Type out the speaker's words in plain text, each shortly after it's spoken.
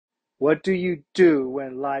What do you do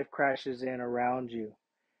when life crashes in around you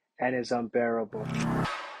and is unbearable?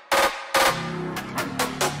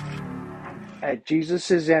 At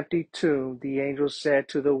Jesus' empty tomb, the angel said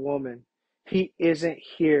to the woman, "He isn't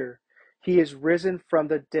here. He is risen from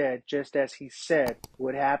the dead, just as he said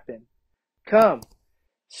would happen. Come,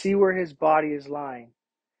 see where his body is lying.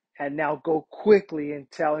 And now go quickly and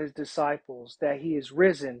tell his disciples that he is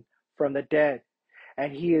risen from the dead,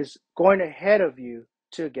 and he is going ahead of you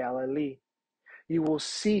to Galilee. You will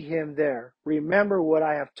see him there. Remember what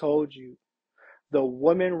I have told you." The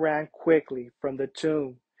women ran quickly from the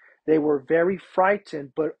tomb. They were very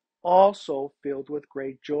frightened, but also filled with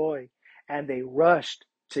great joy, and they rushed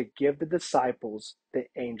to give the disciples the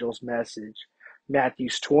angel's message. Matthew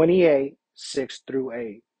 28, 6 through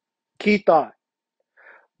 8. Key thought: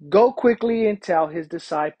 go quickly and tell his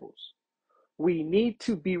disciples. We need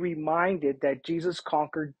to be reminded that Jesus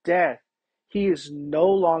conquered death. He is no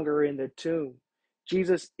longer in the tomb.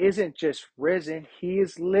 Jesus isn't just risen, he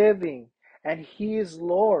is living, and he is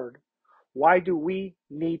Lord. Why do we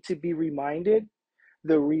need to be reminded?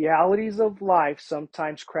 The realities of life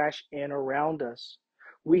sometimes crash in around us.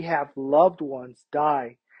 We have loved ones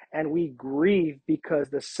die, and we grieve because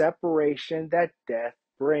the separation that death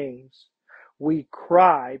brings. We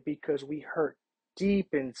cry because we hurt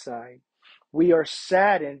deep inside. We are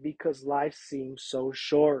saddened because life seems so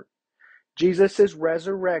short. Jesus'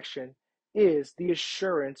 resurrection is the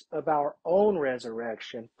assurance of our own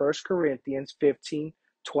resurrection. 1 Corinthians 15,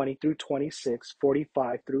 20 through 26,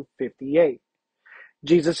 45 through 58.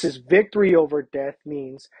 Jesus' victory over death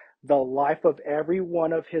means the life of every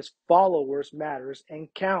one of his followers matters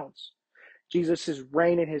and counts. Jesus'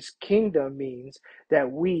 reign in his kingdom means that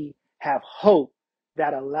we have hope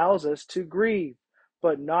that allows us to grieve,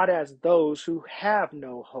 but not as those who have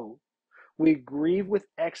no hope. We grieve with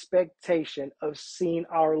expectation of seeing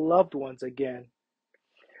our loved ones again,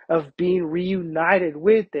 of being reunited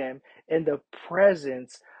with them in the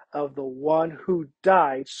presence of the one who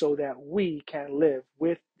died so that we can live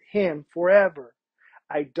with him forever.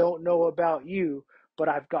 I don't know about you, but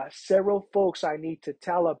I've got several folks I need to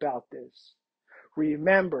tell about this.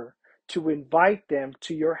 Remember to invite them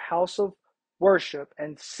to your house of worship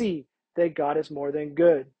and see that God is more than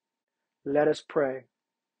good. Let us pray.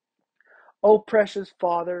 O precious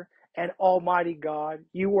Father and Almighty God,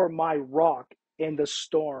 you are my rock in the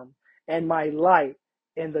storm and my light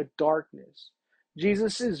in the darkness.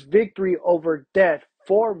 Jesus' victory over death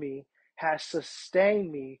for me has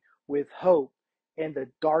sustained me with hope in the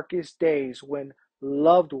darkest days when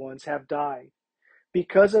loved ones have died.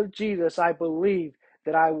 Because of Jesus, I believe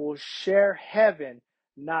that I will share heaven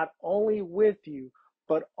not only with you,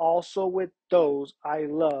 but also with those I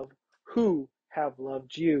love who have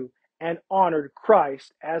loved you and honored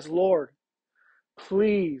Christ as Lord.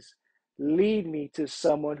 Please lead me to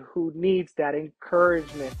someone who needs that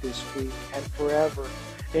encouragement this week and forever.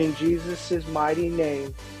 In Jesus' mighty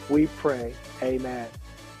name we pray. Amen.